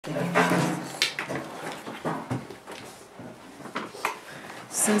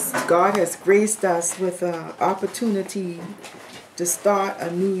Since God has graced us with an opportunity to start a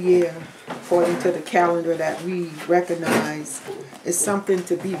new year according to the calendar that we recognize, is something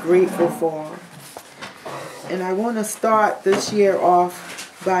to be grateful for. And I want to start this year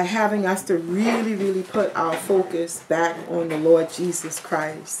off by having us to really put our focus back on the Lord Jesus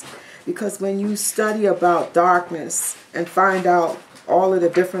Christ. Because when you study about darkness and find out all of the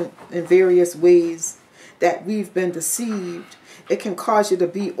different and various ways that we've been deceived, it can cause you to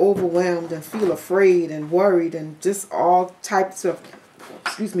be overwhelmed and feel afraid and worried and just all types of,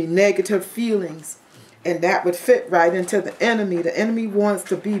 negative feelings. And that would fit right into the enemy. The enemy wants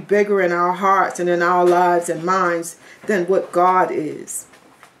to be bigger in our hearts and in our lives and minds than what God is.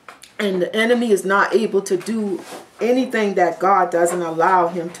 And the enemy is not able to do anything that God doesn't allow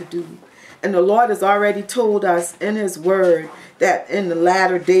him to do. And the Lord has already told us in his word that in the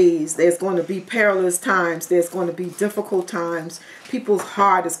latter days there's going to be perilous times, there's going to be difficult times. People's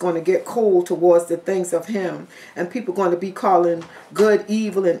heart is going to get cold towards the things of him. And people are going to be calling good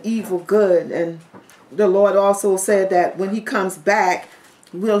evil and evil good. And the Lord also said that when he comes back,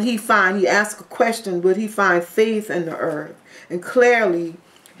 he asked a question, will he find faith in the earth? And clearly,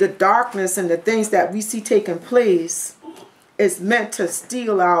 the darkness and the things that we see taking place is meant to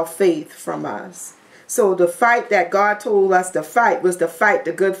steal our faith from us. So the fight that God told us to fight was to fight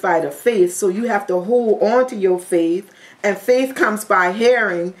the good fight of faith. So you have to hold on to your faith. And faith comes by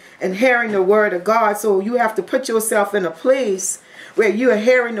hearing, and hearing the word of God. So you have to put yourself in a place where you are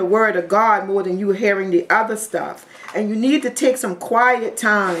hearing the word of God more than you are hearing the other stuff. And you need to take some quiet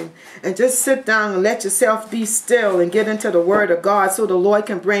time and just sit down and let yourself be still and get into the word of God so the Lord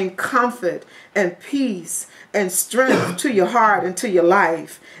can bring comfort and peace and strength to your heart and to your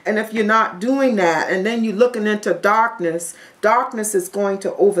life. And if you're not doing that and then you're looking into darkness, darkness is going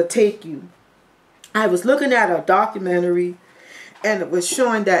to overtake you. I was looking at a documentary, and it was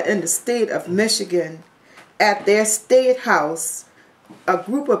showing that in the state of Michigan, at their state house, a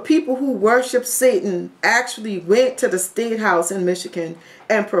group of people who worship Satan actually went to the state house in Michigan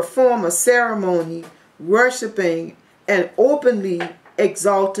and performed a ceremony worshiping and openly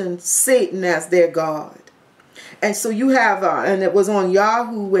exalting Satan as their God. And so you have, and it was on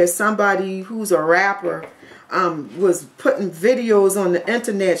Yahoo, where somebody who's a rapper was putting videos on the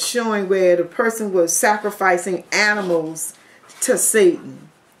internet showing where the person was sacrificing animals to Satan.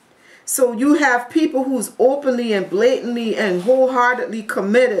 So you have people who's openly and blatantly and wholeheartedly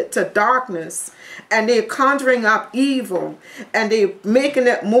committed to darkness, and they're conjuring up evil, and they're making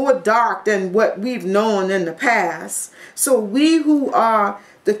it more dark than what we've known in the past. So we who are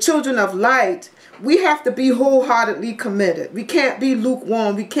the children of light, we have to be wholeheartedly committed. We can't be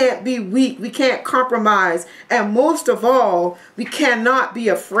lukewarm. We can't be weak. We can't compromise. And most of all, we cannot be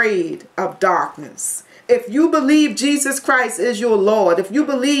afraid of darkness. If you believe Jesus Christ is your Lord, if you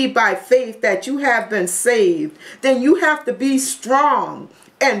believe by faith that you have been saved, then you have to be strong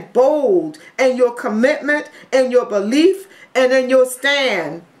and bold in your commitment and your belief and in your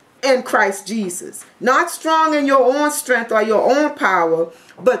stand in Christ Jesus. Not strong in your own strength or your own power,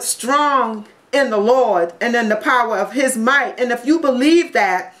 but strong in the Lord and in the power of his might. And if you believe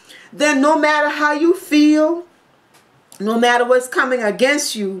that, then no matter how you feel, no matter what's coming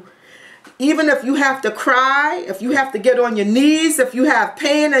against you, even if you have to cry, if you have to get on your knees, if you have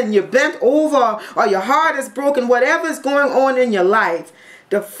pain and you're bent over or your heart is broken, whatever is going on in your life,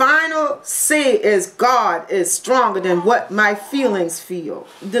 the final say is God is stronger than what my feelings feel.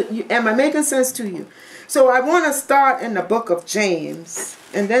 Am I making sense to you? So I want to start in the book of James,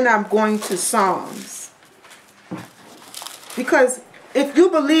 and then I'm going to Psalms. Because if you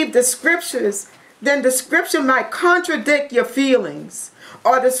believe the scriptures, then the scripture might contradict your feelings,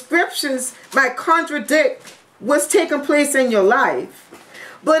 or the scriptures might contradict what's taking place in your life.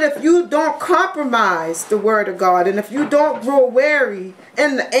 But if you don't compromise the word of God, and if you don't grow weary,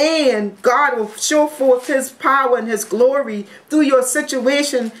 in the end, God will show forth his power and his glory through your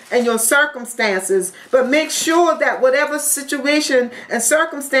situation and your circumstances. But make sure that whatever situation and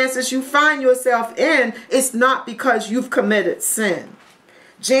circumstances you find yourself in, it's not because you've committed sin.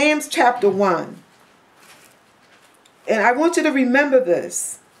 James chapter 1. And I want you to remember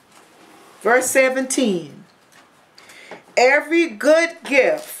this. Verse 17. Every good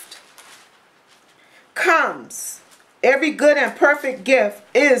gift comes, every good and perfect gift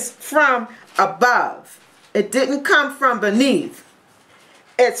is from above. It didn't come from beneath.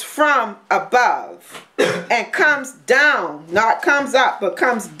 It's from above and comes down, not comes up, but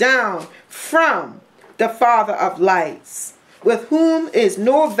comes down from the Father of lights, with whom is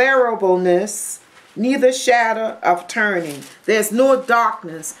no variableness neither shadow of turning. There's no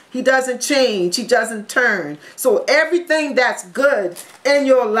darkness. He doesn't change. He doesn't turn. So everything that's good in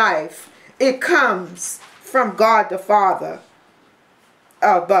your life, it comes from God the Father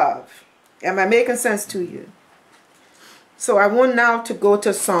above. Am I making sense to you? So I want now to go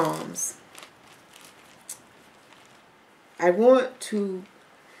to Psalms. I want to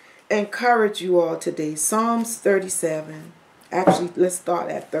encourage you all today. Psalms 37. Actually, let's start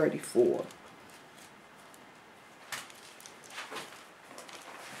at 34.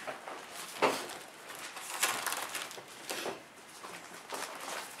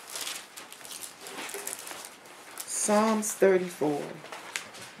 Psalms 34.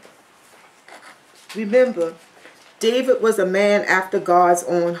 Remember, David was a man after God's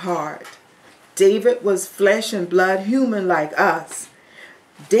own heart. David was flesh and blood, human like us.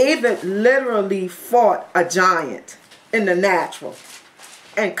 David literally fought a giant in the natural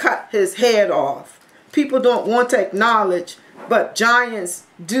and cut his head off. People don't want to acknowledge, but giants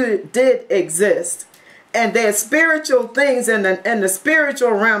did exist. And there's spiritual things in the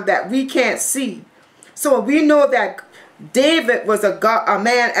spiritual realm that we can't see. So we know that David was a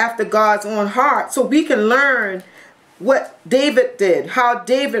man after God's own heart. So we can learn what David did, how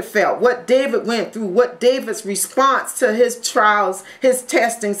David felt, what David went through, what David's response to his trials, his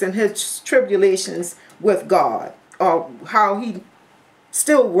testings, and his tribulations with God, or how he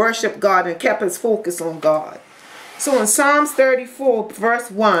still worshiped God and kept his focus on God. So in Psalms 34,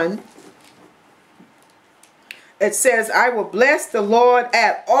 verse 1, it says, I will bless the Lord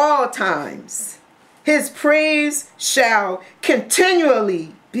at all times. His praise shall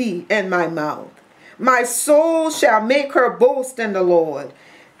continually be in my mouth. My soul shall make her boast in the Lord.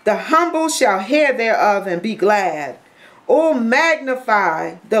 The humble shall hear thereof and be glad. O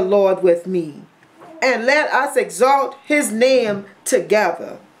magnify the Lord with me, and let us exalt his name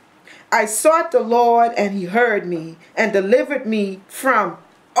together. I sought the Lord, and he heard me, and delivered me from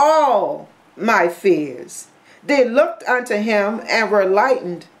all my fears. They looked unto him and were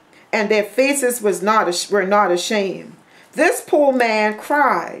lightened, and their faces were not ashamed. This poor man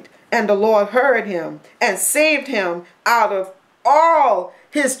cried, and the Lord heard him and saved him out of all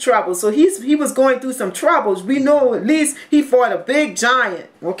his troubles. So he was going through some troubles. We know at least he fought a big giant,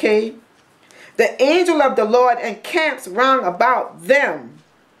 okay? The angel of the Lord encamps round about them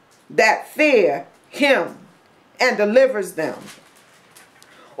that fear him and delivers them.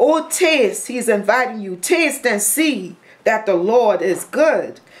 Oh, taste, he's inviting you, taste and see that the Lord is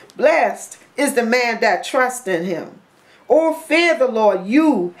good. Blessed is the man that trusts in him. Oh, fear the Lord,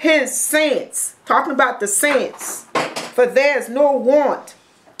 you, his saints. Talking about the saints. For there is no want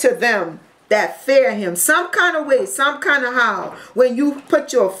to them that fear him. Some kind of way, some kind of how. When you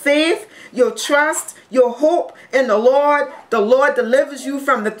put your faith, your trust, your hope in the Lord delivers you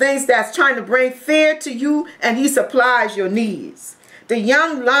from the things that's trying to bring fear to you, and he supplies your needs. The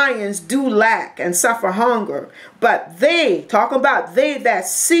young lions do lack and suffer hunger, but they, talk about they that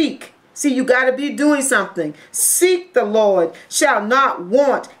seek. See, you got to be doing something. Seek the Lord, shall not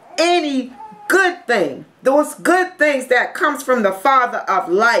want any good thing. Those good things that comes from the Father of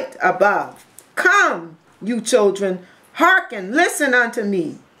light above. Come, you children, hearken, listen unto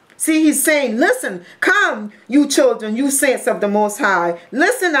me. See, he's saying, listen, come, you children, you saints of the Most High,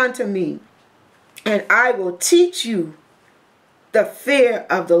 listen unto me, and I will teach you the fear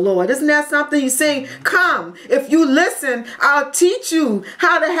of the Lord. Isn't that something? He's saying, come, if you listen, I'll teach you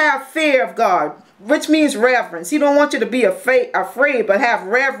how to have fear of God, which means reverence. He don't want you to be afraid, but have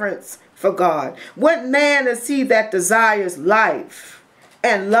reverence for God. What man is he that desires life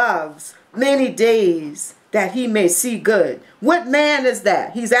and loves many days that he may see good? What man is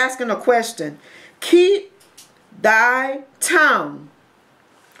that? He's asking a question. Keep thy tongue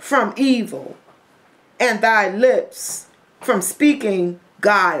from evil and thy lips from speaking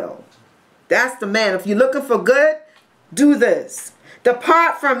guile. That's the man. If you're looking for good, do this.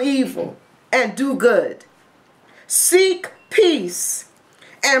 Depart from evil and do good. Seek peace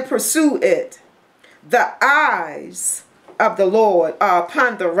and pursue it. The eyes of the Lord are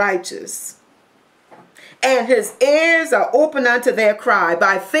upon the righteous, and his ears are open unto their cry.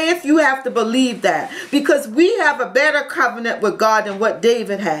 By faith, you have to believe that, because we have a better covenant with God than what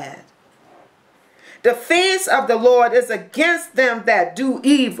David had. The face of the Lord is against them that do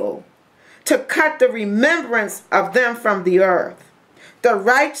evil, to cut the remembrance of them from the earth. The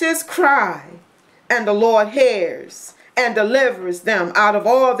righteous cry, and the Lord hears and delivers them out of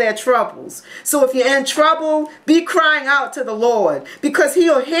all their troubles. So if you're in trouble, be crying out to the Lord, because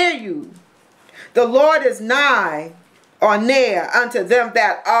he'll hear you. The Lord is nigh or near unto them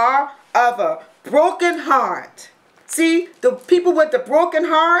that are of a broken heart. See, the people with the broken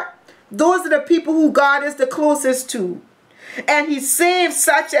heart, Those are the people who God is the closest to. And he saves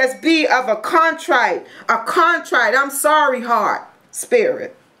such as be of a contrite, I'm sorry heart,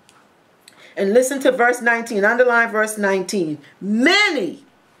 spirit. And listen to verse 19, underline verse 19. Many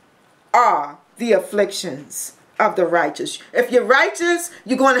are the afflictions of the righteous. If you're righteous,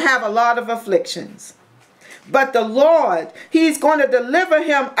 you're going to have a lot of afflictions. But the Lord, he's going to deliver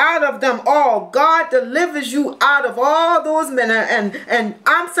him out of them all. God delivers you out of all those men. And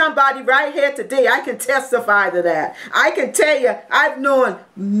I'm somebody right here today. I can testify to that. I can tell you, I've known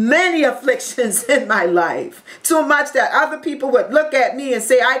many afflictions in my life. Too much that other people would look at me and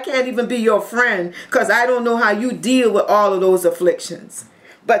say, I can't even be your friend because I don't know how you deal with all of those afflictions.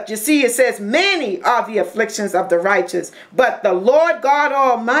 But you see, it says, many are the afflictions of the righteous. But the Lord God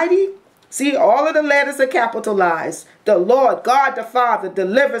Almighty, see, all of the letters are capitalized. The Lord, God the Father,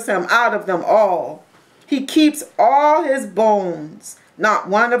 delivers him out of them all. He keeps all his bones. Not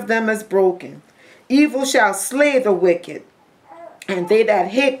one of them is broken. Evil shall slay the wicked, and they that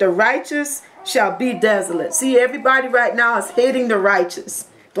hate the righteous shall be desolate. See, everybody right now is hating the righteous.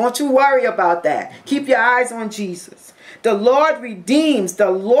 Don't you worry about that. Keep your eyes on Jesus. The Lord redeems,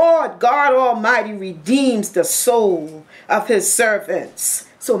 the Lord God Almighty redeems the soul of his servants.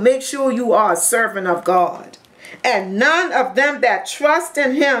 So make sure you are a servant of God. And none of them that trust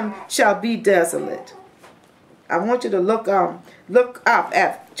in him shall be desolate. I want you to look up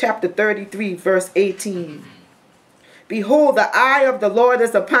at chapter 33, verse 18. Behold, the eye of the Lord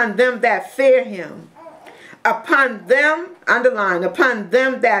is upon them that fear him. Upon them, underline, upon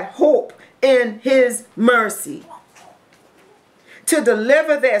them that hope in his mercy. To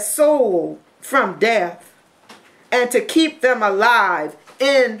deliver their soul from death and to keep them alive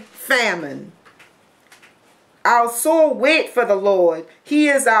in famine. Our soul wait for the Lord. He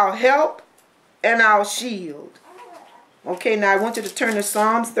is our help and our shield. Okay, now I want you to turn to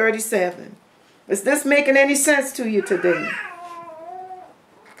Psalms 37. Is this making any sense to you today?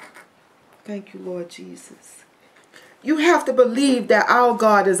 Thank you, Lord Jesus. You have to believe that our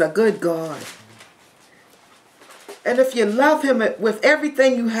God is a good God. And if you love him with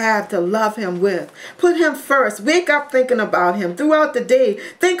everything you have to love him with, put him first. Wake up thinking about him throughout the day.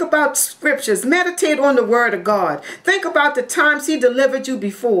 Think about scriptures. Meditate on the word of God. Think about the times he delivered you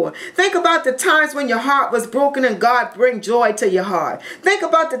before. Think about the times when your heart was broken and God bring joy to your heart. Think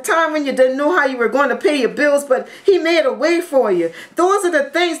about the time when you didn't know how you were going to pay your bills, but he made a way for you. Those are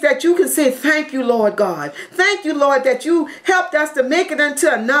the things that you can say, thank you, Lord God. Thank you, Lord, that you helped us to make it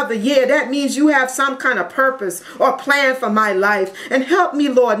into another year. That means you have some kind of purpose or plan for my life. And help me,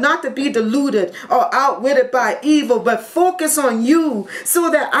 Lord, not to be deluded or outwitted by evil, but focus on you so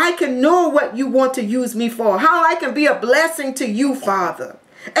that I can know what you want to use me for, how I can be a blessing to you, Father,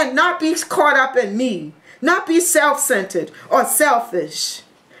 and not be caught up in me, not be self-centered or selfish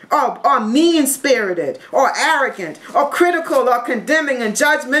or mean-spirited or arrogant or critical or condemning and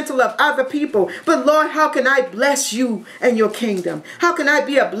judgmental of other people. But Lord, how can I bless you and your kingdom? How can I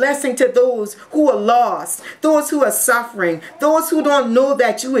be a blessing to those who are lost, those who are suffering, those who don't know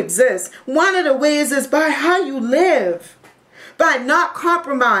that you exist? One of the ways is by how you live, by not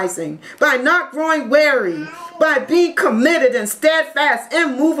compromising, by not growing weary, by being committed and steadfast,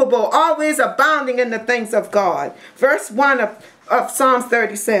 immovable, always abounding in the things of God. Verse 1 of Psalms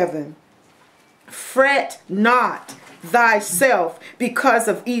 37. Fret not thyself because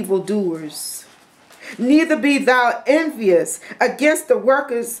of evildoers, neither be thou envious against the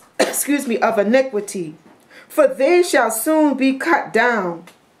workers, of iniquity, for they shall soon be cut down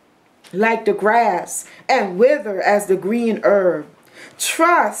like the grass and wither as the green herb.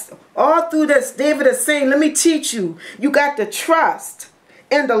 Trust. All through this, David is saying, let me teach you. You got to trust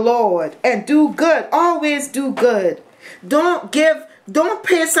in the Lord and do good. Always do good. Don't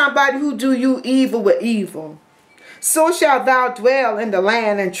pay somebody who do you evil with evil. So shalt thou dwell in the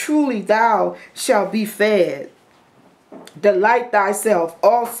land, and truly thou shalt be fed. Delight thyself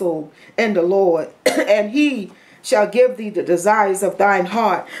also in the Lord, and he shall give thee the desires of thine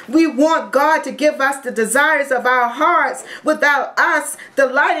heart. We want God to give us the desires of our hearts without us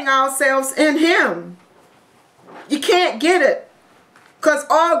delighting ourselves in him. You can't get it, because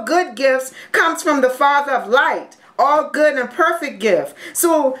all good gifts comes from the Father of light. All good and perfect gift.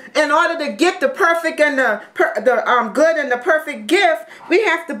 So in order to get the perfect and the good and the perfect gift, we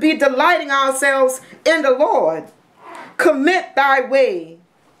have to be delighting ourselves in the Lord. Commit thy way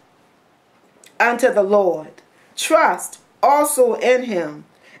unto the Lord. Trust also in him,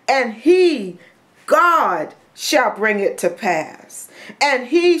 and he, God, shall bring it to pass. And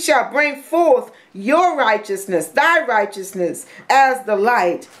he shall bring forth your righteousness, thy righteousness, as the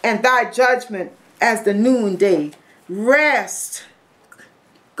light, and thy judgment as the noonday. Rest.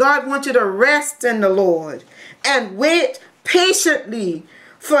 God wants you to rest in the Lord and wait patiently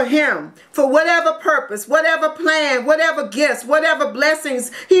for him, for whatever purpose, whatever plan, whatever gifts, whatever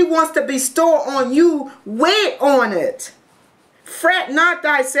blessings he wants to bestow on you. Wait on it. Fret not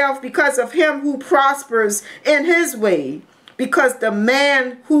thyself because of him who prospers in his way, because the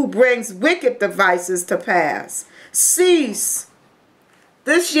man who brings wicked devices to pass. Cease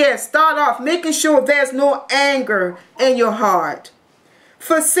this year, start off making sure there's no anger in your heart.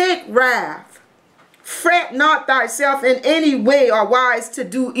 Forsake wrath. Fret not thyself in any way or wise to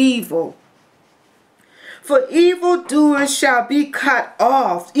do evil. For evildoers shall be cut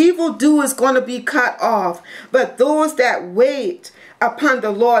off. Evildoers going to be cut off. But those that wait upon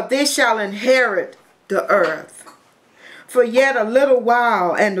the Lord, they shall inherit the earth. For yet a little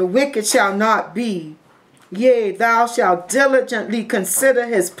while, and the wicked shall not be. Yea, thou shalt diligently consider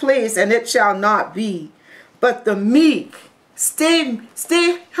his place, and it shall not be. But the meek, stay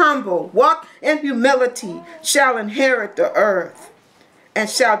humble, walk in humility, shall inherit the earth, and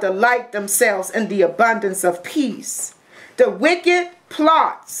shall delight themselves in the abundance of peace. The wicked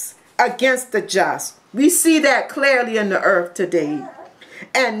plots against the just. We see that clearly in the earth today.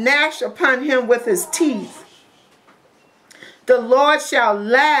 And gnash upon him with his teeth. The Lord shall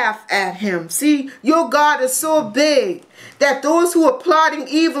laugh at him. See, your God is so big that those who are plotting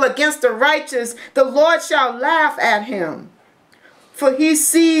evil against the righteous, the Lord shall laugh at him. For he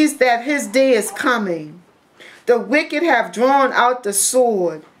sees that his day is coming. The wicked have drawn out the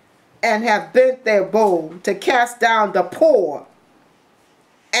sword and have bent their bow to cast down the poor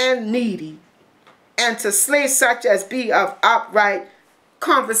and needy, and to slay such as be of upright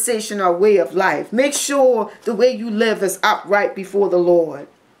conversation or way of life. Make sure the way you live is upright before the Lord.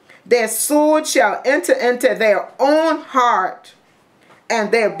 Their sword shall enter into their own heart,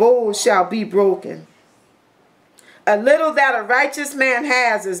 and their bows shall be broken. A little that a righteous man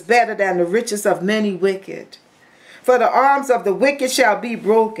has is better than the riches of many wicked. For the arms of the wicked shall be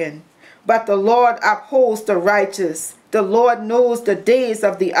broken, but the Lord upholds the righteous. The Lord knows the days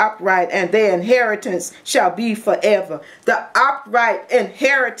of the upright, and their inheritance shall be forever. The upright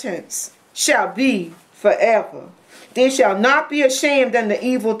inheritance shall be forever. They shall not be ashamed in the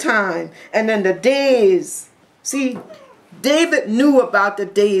evil time, and in the days. See, David knew about the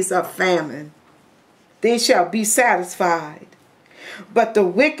days of famine. They shall be satisfied. But the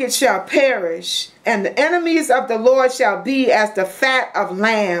wicked shall perish, and the enemies of the Lord shall be as the fat of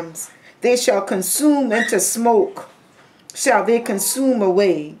lambs. They shall consume into smoke, shall they consume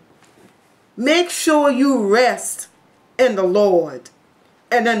away. Make sure you rest in the Lord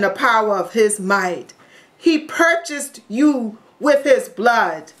and in the power of his might. He purchased you with his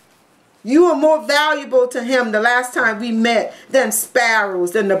blood. You are more valuable to him the last time we met than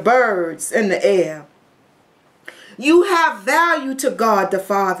sparrows and the birds in the air. You have value to God the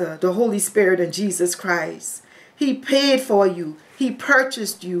Father, the Holy Spirit, and Jesus Christ. He paid for you. He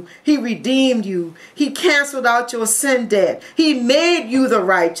purchased you. He redeemed you. He canceled out your sin debt. He made you the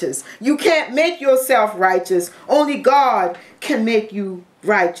righteous. You can't make yourself righteous. Only God can make you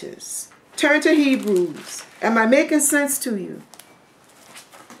righteous. Turn to Hebrews. Am I making sense to you?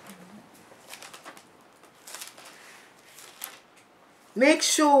 Make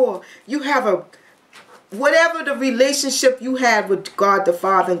sure you have whatever the relationship you had with God the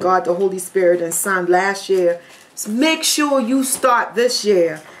Father and God the Holy Spirit and Son last year, make sure you start this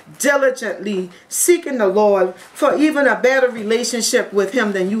year diligently seeking the Lord for even a better relationship with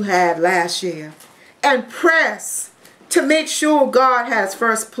him than you had last year. And press to make sure God has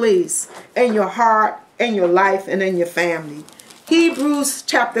first place in your heart, in your life, and in your family. Hebrews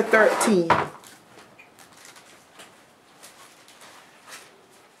chapter 13.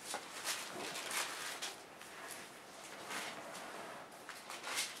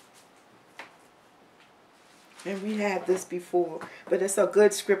 And we had this before, but it's a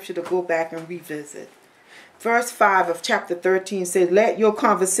good scripture to go back and revisit. Verse 5 of chapter 13 says, let your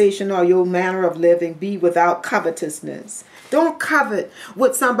conversation or your manner of living be without covetousness. Don't covet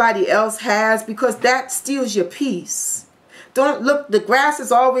what somebody else has, because that steals your peace. Don't look, the grass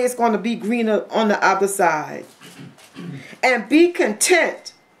is always going to be greener on the other side. And be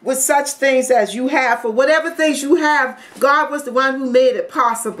content with such things as you have. For whatever things you have, God was the one who made it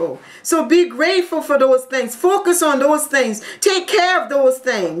possible. So be grateful for those things. Focus on those things. Take care of those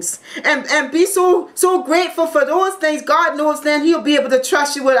things. And be so grateful for those things. God knows then he'll be able to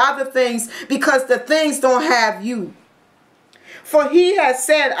trust you with other things, because the things don't have you. For he has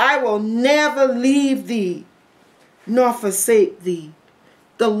said, I will never leave thee nor forsake thee.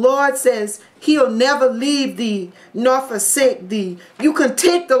 The Lord says he'll never leave thee nor forsake thee. You can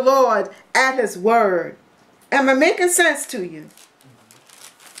take the Lord at his word. Am I making sense to you?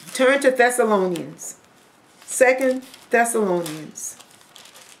 Turn to Thessalonians. 2 Thessalonians.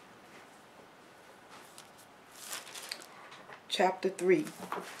 Chapter 3.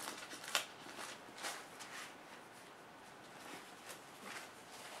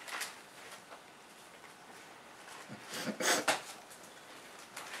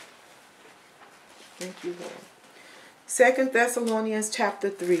 Thank you, Lord. 2 Thessalonians chapter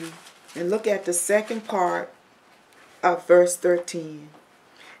 3. And look at the second part of verse 13.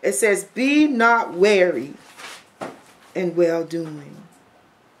 It says, be not weary in well-doing.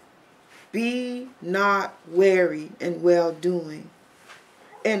 Be not weary in well-doing.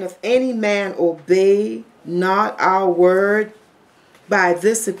 And if any man obey not our word by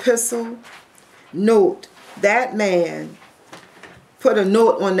this epistle, note that man, put a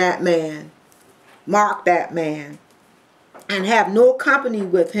note on that man, mark that man, and have no company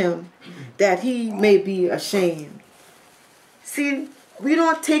with him, that he may be ashamed. See, we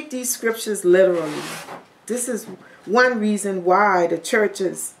don't take these scriptures literally. This is one reason why the church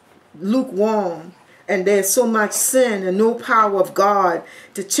is lukewarm and there's so much sin and no power of God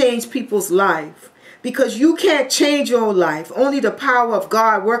to change people's life. Because you can't change your life. Only the power of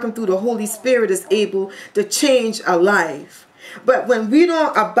God working through the Holy Spirit is able to change a life. But when we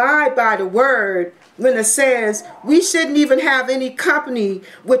don't abide by the word, when it says we shouldn't even have any company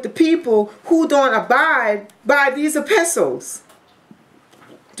with the people who don't abide by these epistles.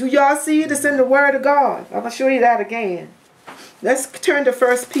 Do y'all see it? It's in the word of God. I'm going to show you that again. Let's turn to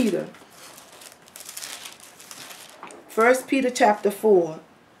 1 Peter. 1 Peter chapter 4.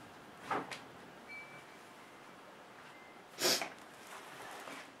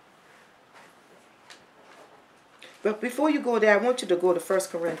 But before you go there, I want you to go to 1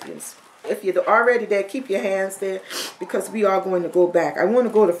 Corinthians. If you're already there, keep your hands there because we are going to go back. I want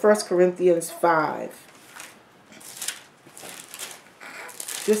to go to 1 Corinthians 5.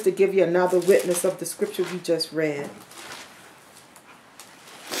 Just to give you another witness of the scripture we just read.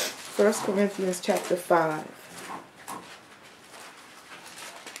 1 Corinthians chapter 5.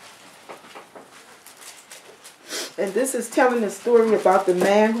 And this is telling the story about the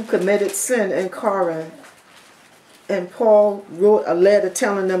man who committed sin in Corinth. And Paul wrote a letter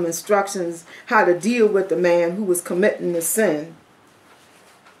telling them instructions how to deal with the man who was committing the sin.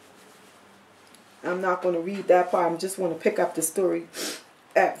 I'm not going to read that part. I just want to pick up the story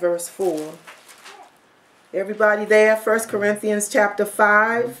at verse 4. Everybody there? 1 Corinthians chapter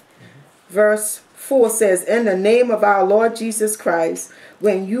 5, verse 4 says, in the name of our Lord Jesus Christ,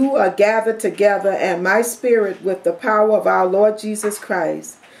 when you are gathered together and my spirit with the power of our Lord Jesus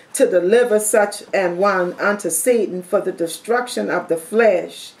Christ, to deliver such an one unto Satan for the destruction of the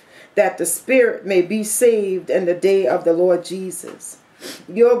flesh, that the spirit may be saved in the day of the Lord Jesus.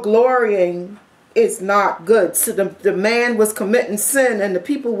 Your glorying is not good. So the man was committing sin, and the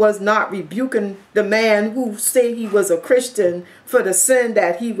people was not rebuking the man who said he was a Christian for the sin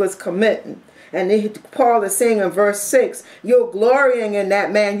that he was committing. And Paul is saying in verse 6, you're glorying in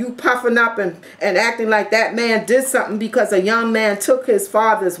that man. You puffing up and acting like that man did something because a young man took his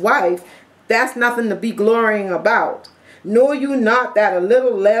father's wife. That's nothing to be glorying about. Know you not that a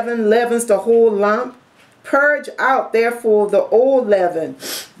little leaven leavens the whole lump? Purge out therefore the old leaven,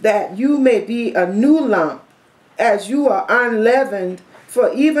 that you may be a new lump, as you are unleavened.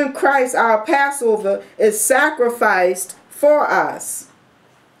 For even Christ our Passover is sacrificed for us.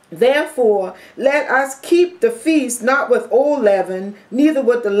 Therefore, let us keep the feast not with old leaven, neither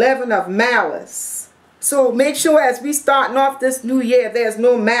with the leaven of malice. So make sure as we starting off this new year, there's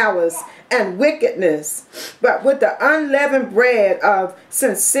no malice and wickedness, but with the unleavened bread of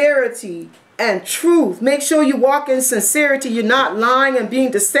sincerity and truth. Make sure you walk in sincerity. You're not lying and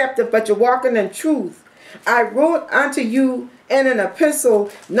being deceptive, but you're walking in truth. I wrote unto you in an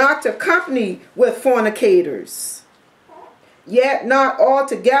epistle not to company with fornicators, yet not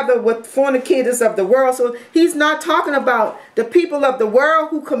altogether with fornicators of the world. So he's not talking about the people of the world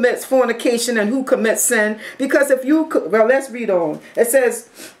who commits fornication and who commits sin. Because if you, well, let's read on. It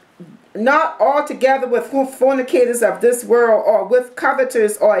says, not altogether with fornicators of this world, or with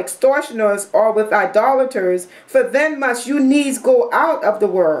coveters, or extortioners, or with idolaters, for then must you needs go out of the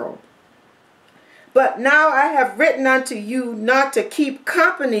world. But now I have written unto you not to keep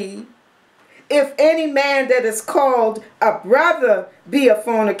company, if any man that is called a brother be a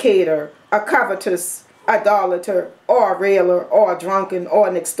fornicator, a covetous, idolater, or a railer, or a drunken, or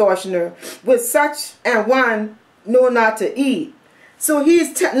an extortioner, with such an one know not to eat. So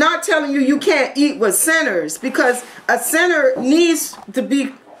he's not telling you you can't eat with sinners, because a sinner needs to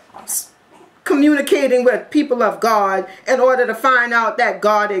be communicating with people of God in order to find out that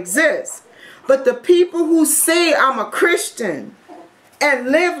God exists. But the people who say I'm a Christian and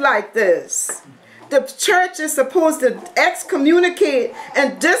live like this. The church is supposed to excommunicate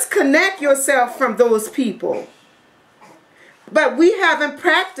and disconnect yourself from those people. But we haven't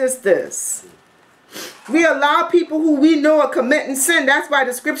practiced this. We allow people who we know are committing sin. That's why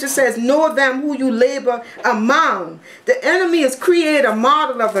the scripture says, know them who you labor among. The enemy has created a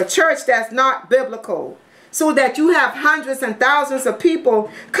model of a church that's not biblical, so that you have hundreds and thousands of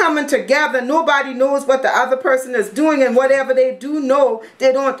people coming together. Nobody knows what the other person is doing, and whatever they do know,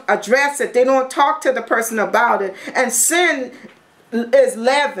 they don't address it. They don't talk to the person about it. And sin is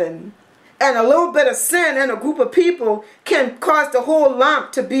leaven. And a little bit of sin in a group of people can cause the whole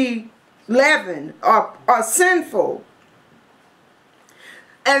lump to be leavened or sinful.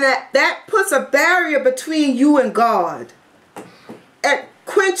 And that puts a barrier between you and God. It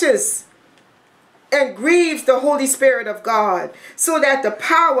quenches and grieves the Holy Spirit of God, so that the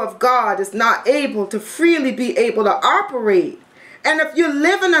power of God is not able to freely be able to operate. And if you're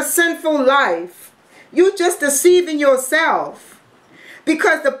living a sinful life, you're just deceiving yourself.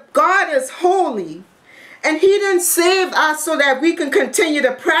 Because God is holy, and he didn't save us so that we can continue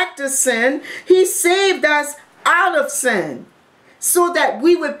to practice sin. He saved us out of sin so that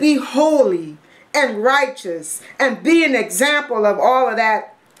we would be holy and righteous and be an example of all of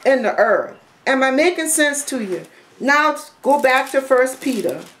that in the earth. Am I making sense to you? Now go back to 1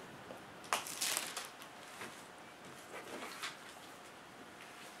 Peter.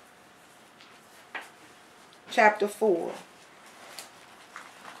 Chapter 4.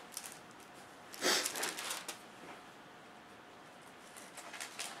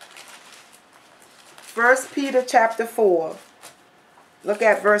 1 Peter chapter 4, look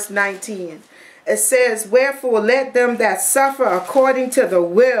at verse 19. It says, wherefore let them that suffer according to the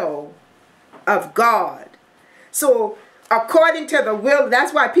will of God. So according to the will,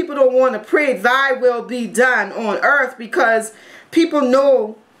 that's why people don't want to pray, thy will be done on earth, because people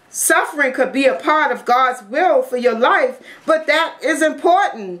know suffering could be a part of God's will for your life, but that is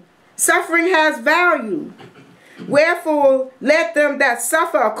important. Suffering has value. Wherefore, let them that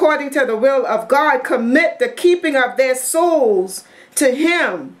suffer according to the will of God commit the keeping of their souls to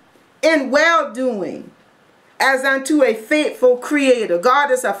him in well-doing, as unto a faithful creator. God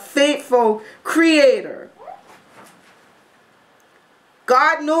is a faithful creator.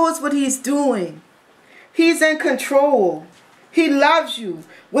 God knows what he's doing. He's in control. He loves you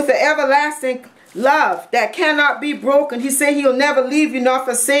with an everlasting love that cannot be broken. He said he'll never leave you nor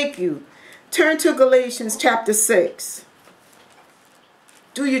forsake you. Turn to Galatians chapter 6.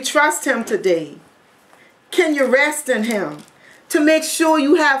 Do you trust him today? Can you rest in him to make sure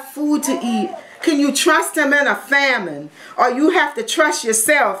you have food to eat? Can you trust him in a famine? Or you have to trust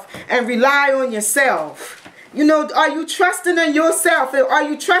yourself and rely on yourself? You know, are you trusting in yourself? Are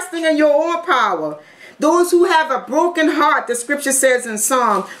you trusting in your own power? Those who have a broken heart, the scripture says in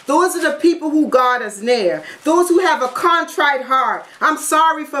Psalm, those are the people who God is near. Those who have a contrite heart. I'm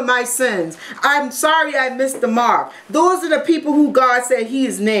sorry for my sins. I'm sorry I missed the mark. Those are the people who God said he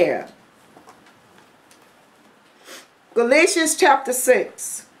is near. Galatians chapter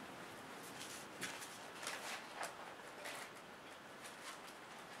 6.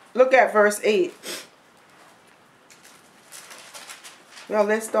 Look at verse 8. Well,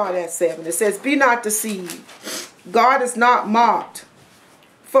 let's start at 7. It says, be not deceived. God is not mocked.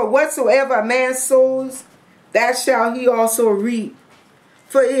 For whatsoever a man sows, that shall he also reap.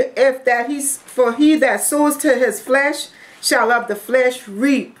 For he that sows to his flesh shall of the flesh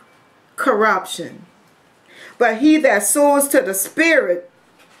reap corruption. But he that sows to the Spirit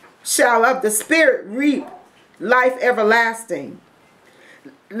shall of the Spirit reap life everlasting.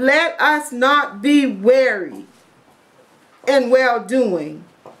 Let us not be weary in well-doing,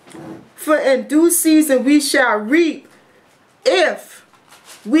 for in due season we shall reap if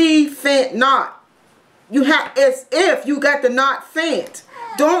we faint not. It's if you got to not faint.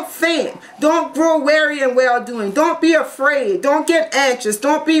 Don't faint. Don't grow weary in well-doing. Don't be afraid. Don't get anxious.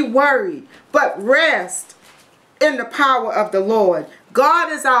 Don't be worried. But rest in the power of the Lord.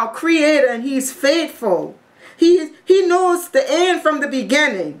 God is our creator and he's faithful. He knows the end from the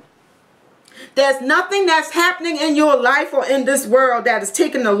beginning. There's nothing that's happening in your life or in this world that is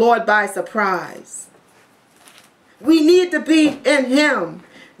taking the Lord by surprise. We need to be in him.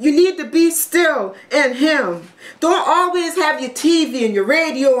 You need to be still in him. Don't always have your TV and your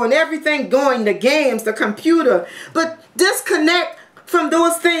radio and everything going, the games, the computer. But disconnect from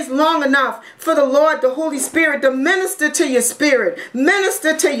those things long enough for the Lord, the Holy Spirit, to minister to your spirit,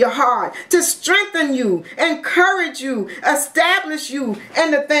 minister to your heart, to strengthen you, encourage you, establish you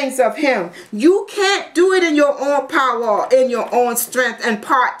in the things of Him. You can't do it in your own power, in your own strength, and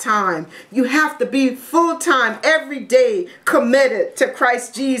part-time. You have to be full-time, every day, committed to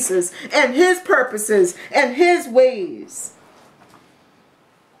Christ Jesus and His purposes and His ways.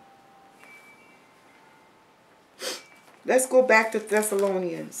 Let's go back to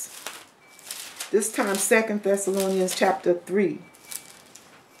Thessalonians. This time 2 Thessalonians chapter 3.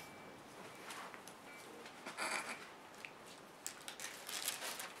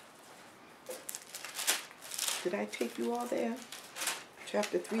 Did I take you all there?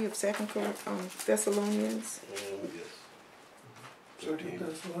 Chapter 3 of 2 Thessalonians. Yes. 2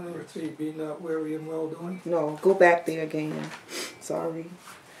 Thessalonians 3, be not weary in well doing. No, go back there again. Sorry.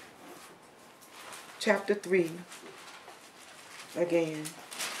 Chapter 3. Again.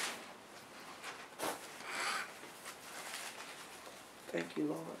 Thank you,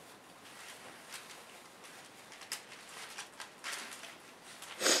 Lord.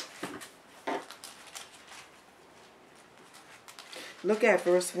 Look at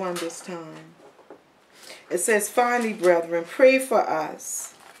verse 1 this time. It says, finally, brethren, pray for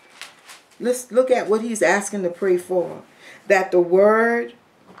us. Let's look at what he's asking to pray for. That the word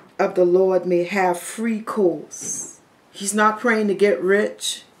of the Lord may have free course. He's not praying to get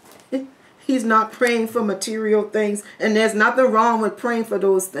rich. He's not praying for material things. And there's nothing wrong with praying for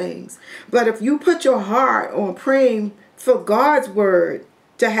those things. But if you put your heart on praying for God's word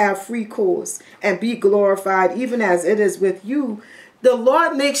to have free course and be glorified, even as it is with you, the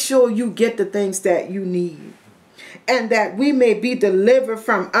Lord makes sure you get the things that you need. And that we may be delivered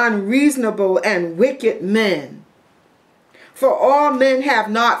from unreasonable and wicked men. For all men have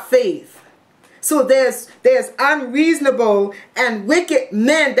not faith. So there's unreasonable and wicked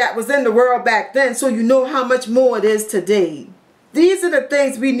men that was in the world back then, so you know how much more it is today. These are the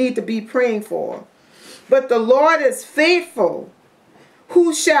things we need to be praying for. But the Lord is faithful,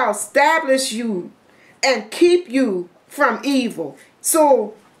 who shall establish you and keep you from evil.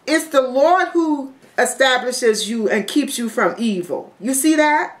 So it's the Lord who establishes you and keeps you from evil. You see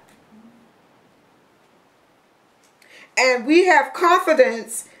that? And we have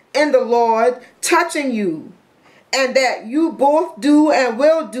confidence in the Lord touching you, and that you both do and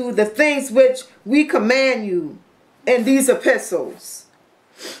will do the things which we command you in these epistles.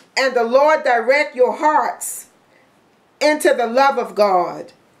 And the Lord direct your hearts into the love of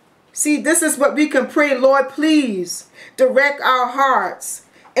God. See, this is what we can pray, Lord, please direct our hearts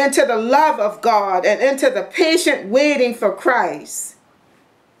into the love of God and into the patient waiting for Christ.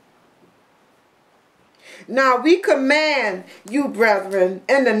 Now we command you, brethren,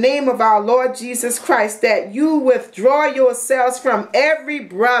 in the name of our Lord Jesus Christ, that you withdraw yourselves from every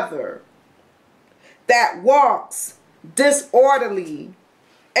brother that walks disorderly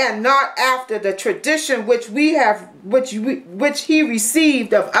and not after the tradition which we have, which he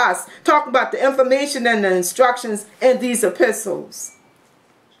received of us. Talk about the information and the instructions in these epistles.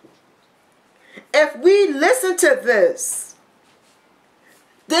 If we listen to this,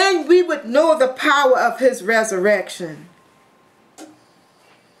 then we would know the power of his resurrection.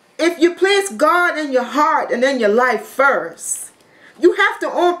 If you place God in your heart and in your life first, you have to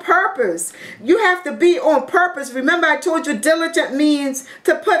on purpose. You have to be on purpose. Remember, I told you diligent means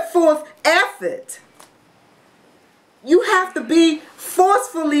to put forth effort. You have to be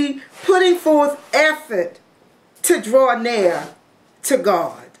forcefully putting forth effort to draw near to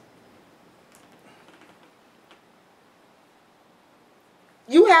God.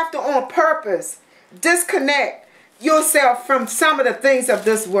 You have to, on purpose, disconnect yourself from some of the things of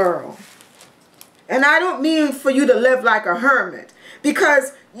this world. And I don't mean for you to live like a hermit,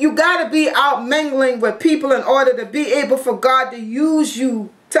 because you got to be out mingling with people in order to be able for God to use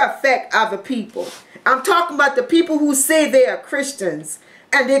you to affect other people. I'm talking about the people who say they are Christians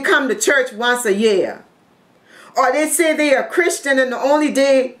and they come to church once a year. Or they say they are Christian and the only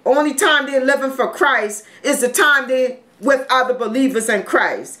time they're living for Christ is the time they with other believers in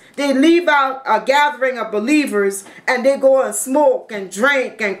Christ. They leave out a gathering of believers and they go and smoke and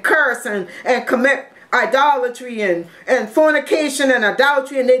drink and curse and commit idolatry and fornication and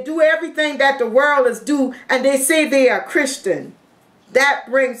adultery, and they do everything that the world is do, and they say they are Christian. That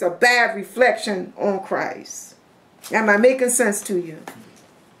brings a bad reflection on Christ. Am I making sense to you?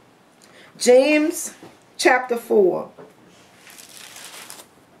 James chapter 4.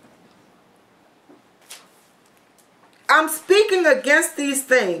 I'm speaking against these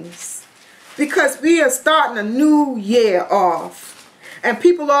things because we are starting a new year off. And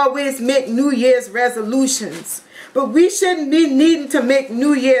people always make New Year's resolutions. But we shouldn't be needing to make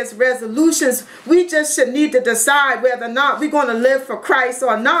New Year's resolutions. We just should need to decide whether or not we're going to live for Christ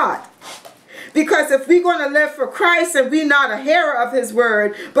or not. Because if we're going to live for Christ and we're not a hearer of his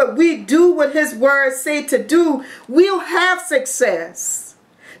word, but we do what his words say to do, we'll have success.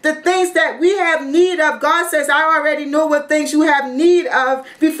 The things that we have need of, God says, I already know what things you have need of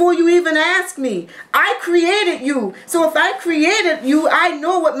before you even ask me. I created you. So if I created you, I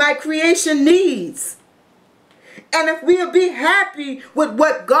know what my creation needs. And if we'll be happy with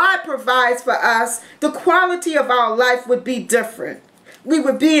what God provides for us, the quality of our life would be different. We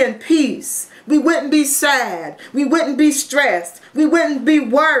would be in peace. We wouldn't be sad. We wouldn't be stressed. We wouldn't be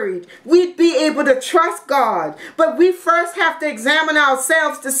worried. We'd be able to trust God. But we first have to examine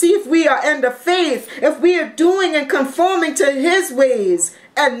ourselves to see if we are in the faith, if we are doing and conforming to his ways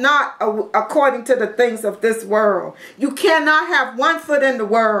and not according to the things of this world. You cannot have one foot in the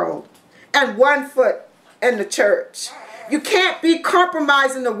world and one foot in the church. You can't be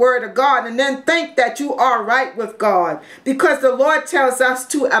compromising the word of God and then think that you are right with God, because the Lord tells us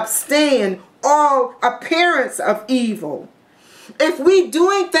to abstain all appearance of evil. If we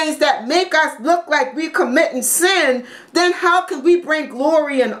doing things that make us look like we committing sin, then how can we bring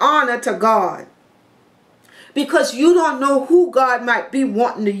glory and honor to God? Because you don't know who God might be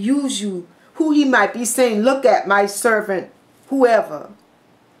wanting to use you, who he might be saying, look at my servant, whoever.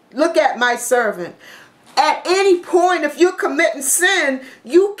 Look at my servant. At any point, if you're committing sin,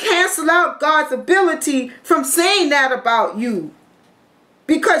 you cancel out God's ability from saying that about you.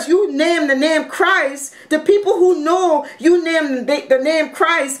 Because you name the name Christ, the people who know you name the name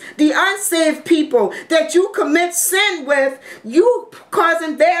Christ, the unsaved people that you commit sin with, you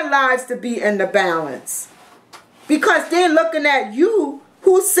causing their lives to be in the balance. Because they're looking at you,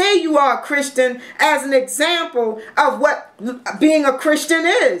 who say you are a Christian, as an example of what being a Christian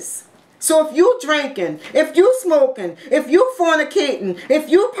is. So if you drinking, if you smoking, if you fornicating, if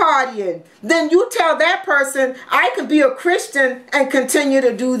you partying, then you tell that person, I can be a Christian and continue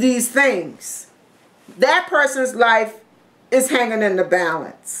to do these things. That person's life is hanging in the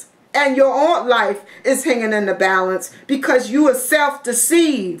balance. And your own life is hanging in the balance because you are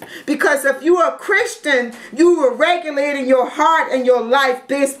self-deceived. Because if you are a Christian, you are regulating your heart and your life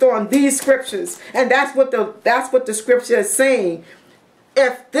based on these scriptures. And that's what the scripture is saying.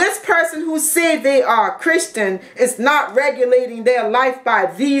 If this person who say they are a Christian is not regulating their life by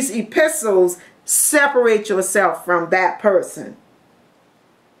these epistles, separate yourself from that person.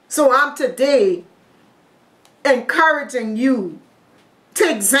 So I'm today encouraging you to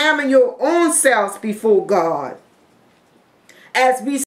examine your own selves before God. As we